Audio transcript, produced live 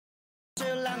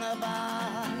lange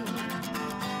baan.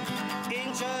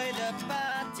 Enjoy the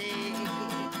party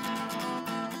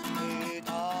with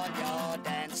all your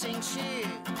dancing shoes.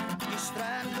 Die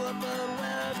strandloper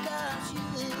welcomes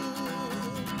you.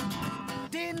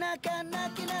 Dina kana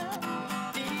kina,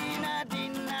 dina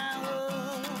dina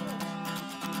oh.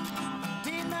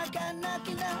 Dina kana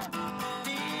kina,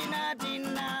 dina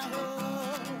dina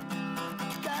oh.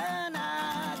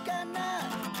 Kana kana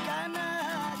kana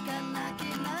kana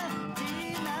kina,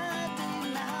 dina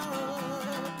dina oh.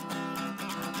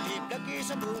 Die blikkie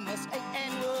se boom is uit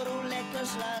en hoor hoe lekker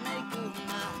slaan hy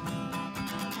guma.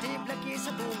 Die blikkie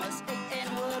se boom is uit en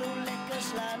hoor hoe lekker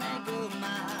slaan hy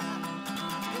guma.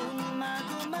 Guma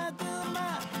guma guma,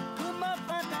 guma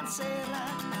patansera.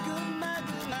 Guma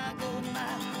guma guma,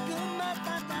 guma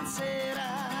patansera.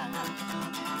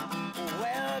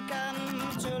 Welcome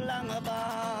to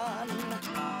Langebaan.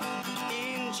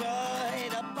 Enjoy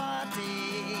the party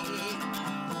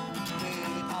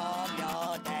with all your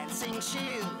dancing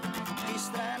shoes. Die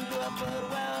strandloper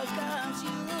welcomes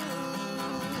you.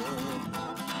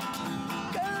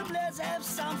 Come, let's have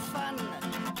some fun.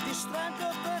 Die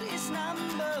strandloper is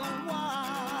number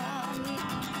one.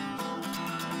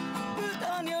 Put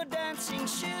on your dancing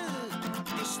shoes.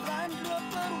 Die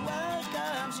strandloper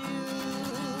welcomes you.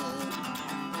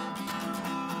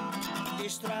 Die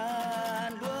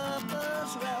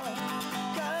strandlopers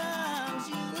welcomes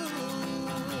you.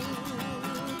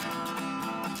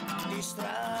 Die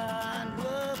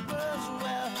strandlopers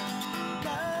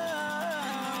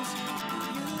welcomes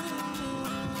you.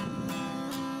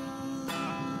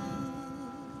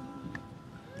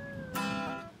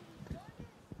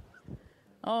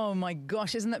 Oh my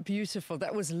gosh, isn't that beautiful?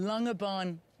 That was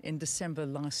Langebaan in December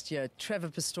last year. Trevor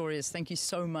Pistorius, thank you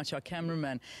so much, our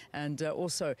cameraman. And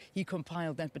also, he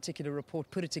compiled that particular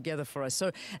report, put it together for us. So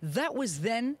that was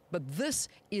then, but this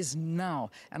is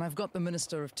now. And I've got the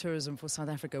Minister of Tourism for South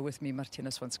Africa with me,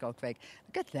 Marthinus van Shalkwyk.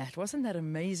 Look at that. Wasn't that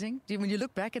amazing? When you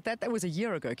look back at that, that was a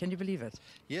year ago. Can you believe it?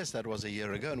 Yes, that was a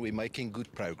year ago, and we're making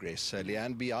good progress,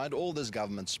 Leanne. Behind all this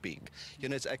government speak,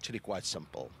 it's actually quite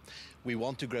simple. We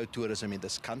want to grow tourism in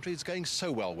this country. It's going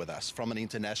so well with us from an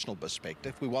international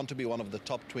perspective. We want to be one of the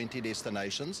top 20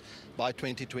 destinations by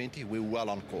 2020. We're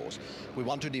well on course. We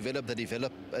want to develop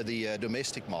the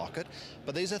domestic market,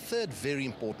 but there's a third very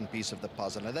important piece of the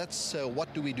puzzle, and that's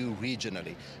what do we do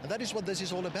regionally? And that is what this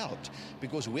is all about,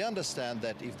 because we understand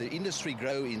that if the industry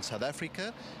grows in South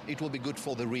Africa, it will be good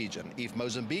for the region. If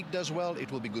Mozambique does well,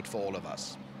 it will be good for all of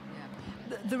us.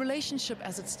 The relationship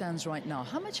as it stands right now,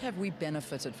 how much have we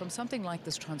benefited from something like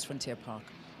this Transfrontier Park?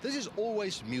 This is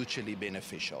always mutually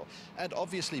beneficial. And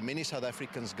obviously many South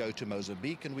Africans go to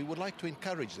Mozambique, and we would like to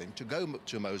encourage them to go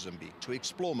to Mozambique, to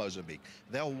explore Mozambique.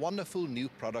 There are wonderful new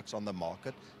products on the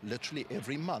market literally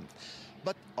every month.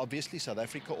 But obviously South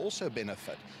Africa also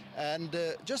benefit. And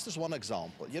just as one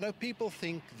example, people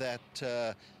think that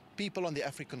people on the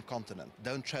African continent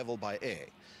don't travel by air.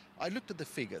 I looked at the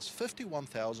figures.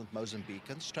 51,000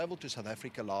 Mozambicans traveled to South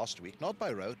Africa last week, not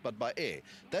by road, but by air.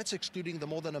 That's excluding the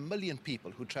more than 1 million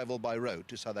people who travel by road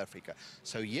to South Africa.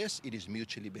 So yes, it is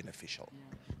mutually beneficial. Yeah.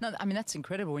 No, I mean, that's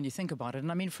incredible when you think about it.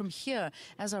 And I mean, from here,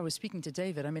 as I was speaking to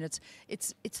David, I mean, it's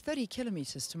 30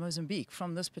 kilometers to Mozambique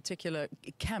from this particular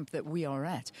camp that we are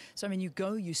at. So, I mean, you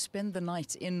go, you spend the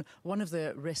night in one of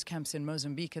the rest camps in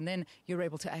Mozambique, and then you're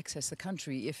able to access the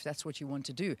country if that's what you want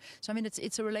to do. So, I mean,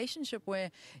 it's a relationship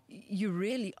where you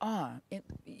really are.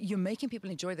 You're making people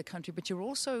enjoy the country, but you're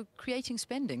also creating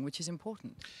spending, which is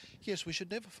important. Yes, we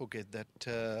should never forget that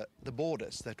the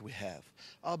borders that we have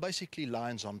are basically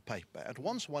lines on paper. And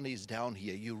once one is down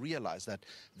here, you realize that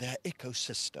there are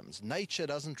ecosystems. Nature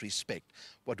doesn't respect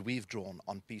what we've drawn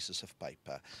on pieces of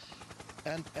paper.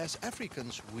 And as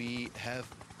Africans, we have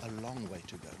a long way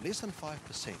to go. Less than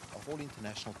 5% of all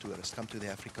international tourists come to the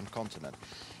African continent.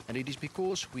 And it is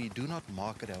because we do not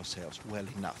market ourselves well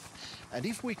enough. And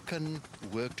if we can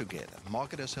work together,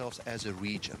 market ourselves as a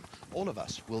region, all of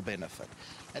us will benefit.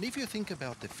 And if you think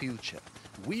about the future,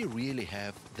 we really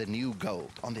have the new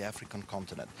gold on the African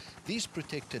continent. These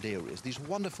protected areas, these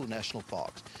wonderful national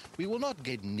parks, we will not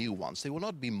get new ones. There will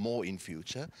not be more in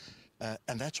future.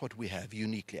 And that's what we have,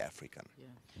 uniquely African. Yeah.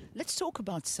 Let's talk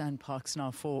about sand parks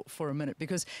now for a minute,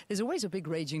 because there's always a big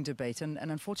raging debate, and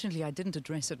unfortunately I didn't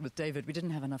address it with David. We didn't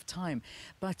have enough time.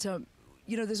 But,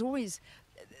 there's always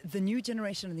the new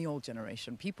generation and the old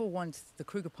generation. People want the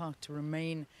Kruger Park to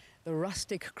remain the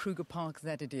rustic Kruger Park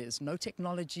that it is. No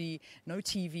technology, no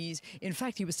TVs. In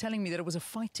fact, he was telling me that it was a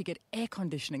fight to get air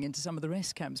conditioning into some of the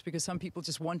rest camps because some people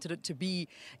just wanted it to be,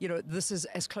 this is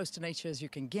as close to nature as you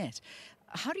can get.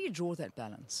 How do you draw that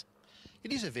balance?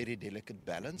 It is a very delicate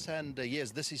balance, and yes,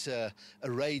 this is a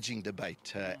raging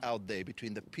debate out there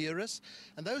between the purists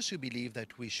and those who believe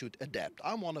that we should adapt.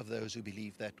 I'm one of those who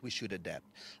believe that we should adapt.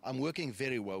 I'm working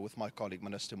very well with my colleague,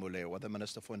 Minister Molewa, the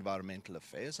Minister for Environmental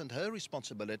Affairs, and her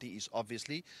responsibility is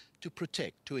obviously to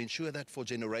protect, to ensure that for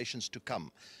generations to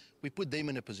come, we put them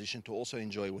in a position to also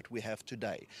enjoy what we have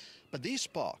today. But these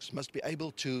parks must be able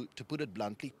to put it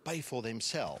bluntly, pay for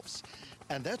themselves.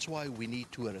 And that's why we need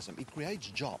tourism. It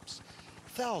creates jobs.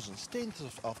 Thousands, tens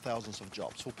of thousands of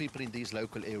jobs for people in these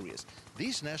local areas.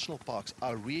 These national parks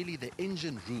are really the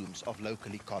engine rooms of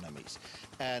local economies.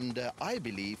 And I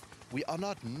believe we have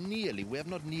not nearly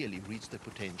reached the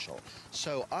potential.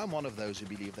 So I'm one of those who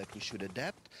believe that we should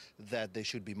adapt, that there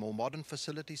should be more modern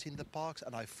facilities in the parks,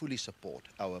 and I fully support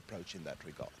our approach in that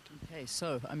regard. Okay,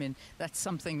 so, I mean, that's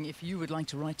something, if you would like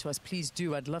to write to us, please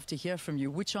do. I'd love to hear from you.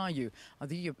 Which are you? Are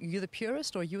you the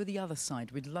purist, or are you the other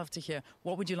side? We'd love to hear.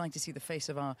 What would you like to see the face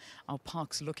of our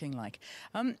parks looking like?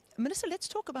 Minister, let's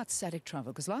talk about SADC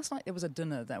travel, because last night there was a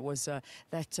dinner that was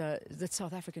that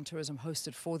South African tourism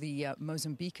hosted for the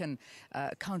Mozambican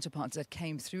counterparts that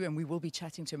came through, and we will be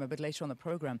chatting to him a bit later on the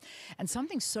program. And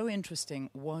something so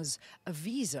interesting was a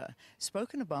visa,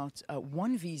 spoken about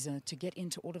one visa to get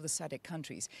into all of the SADC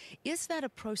countries. Is that a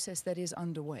process that is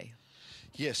underway?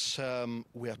 Yes,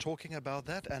 we are talking about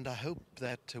that, and I hope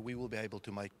that we will be able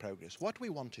to make progress. What we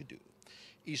want to do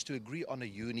is to agree on a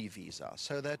uni visa,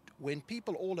 so that when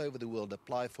people all over the world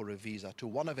apply for a visa to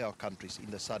one of our countries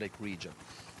in the SADC region,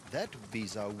 that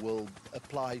visa will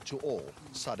apply to all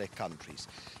SADC countries.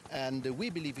 And we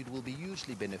believe it will be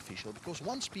hugely beneficial, because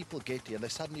once people get here, they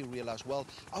suddenly realize, well,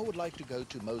 I would like to go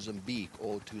to Mozambique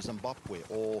or to Zimbabwe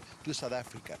or to South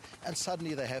Africa, and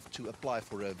suddenly they have to apply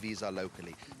for a visa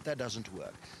locally. That doesn't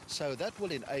work. So that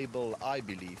will enable, I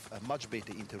believe, a much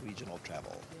better interregional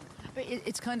travel. But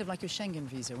it's kind of like your Schengen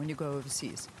visa when you go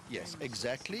overseas. Yes,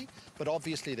 exactly. But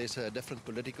obviously there's a different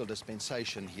political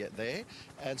dispensation there,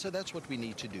 and so that's what we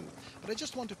need to do. But I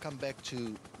just want to come back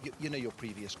to your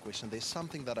previous question. There's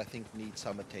something that I think needs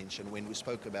some attention when we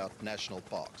spoke about national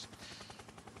parks.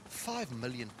 5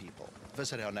 million people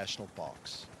visit our national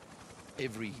parks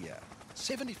every year.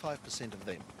 75% of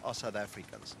them are South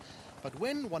Africans. But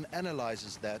when one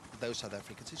analyzes those South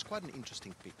Africans, it's quite an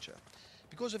interesting picture.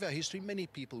 Because of our history, many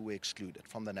people were excluded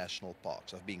from the national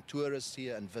parks, of being tourists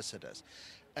here and visitors.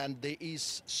 And there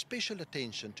is special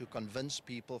attention to convince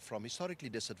people from historically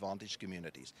disadvantaged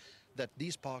communities that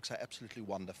these parks are absolutely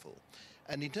wonderful.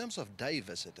 And in terms of day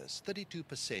visitors,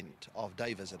 32% of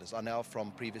day visitors are now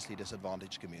from previously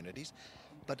disadvantaged communities,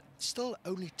 but still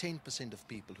only 10% of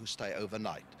people who stay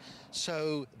overnight.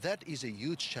 So that is a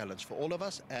huge challenge for all of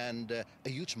us, and a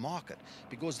huge market,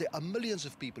 because there are millions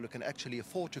of people who can actually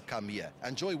afford to come here,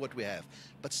 enjoy what we have,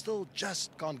 but still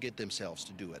just can't get themselves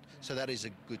to do it. So that is a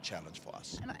good challenge for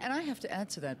us. And I have to add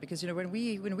to that, because when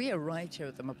we arrived here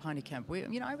at the Mopani camp,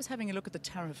 I was having a look at the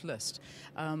tariff list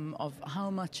of how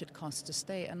much it costs to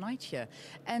stay a night here,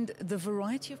 and the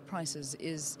variety of prices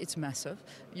it's massive.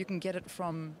 You can get it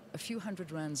from a few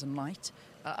hundred rands a night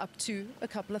up to a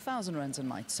couple of thousand rands a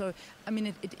night. So, I mean,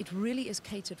 it really is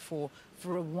catered for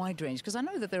a wide range, because I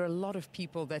know that there are a lot of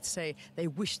people that say they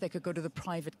wish they could go to the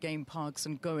private game parks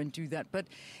and go and do that, but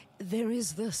there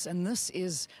is this, and this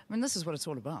is what it's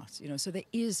all about, so there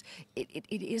is, it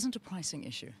isn't a pricing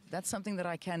issue. That's something that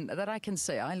I can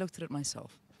say. I looked at it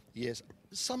myself. Yes,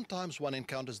 sometimes one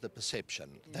encounters the perception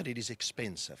that it is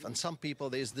expensive, and some people,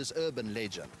 there's this urban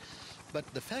legend. But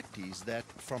the fact is that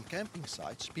from camping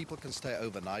sites, people can stay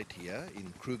overnight here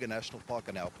in Kruger National Park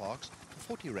and our parks for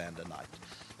 40 Rand a night.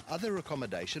 Other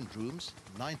accommodation rooms,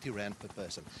 90 Rand per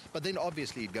person. But then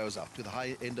obviously it goes up to the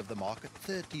high end of the market,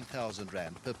 13,000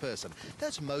 Rand per person.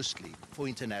 That's mostly for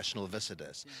international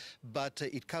visitors, but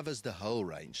it covers the whole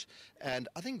range. And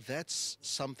I think that's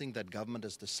something that government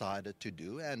has decided to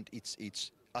do, and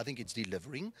I think it's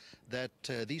delivering, that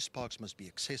these parks must be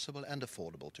accessible and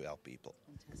affordable to our people.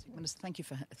 Fantastic.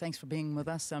 Minister, thanks for being with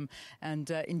us, and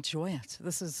enjoy it.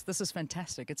 This is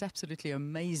fantastic. It's absolutely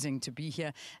amazing to be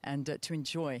here and to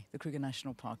enjoy the Kruger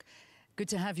National Park. Good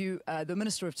to have you, the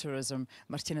Minister of Tourism,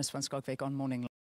 Marthinus van Shalkwyk, on Morning.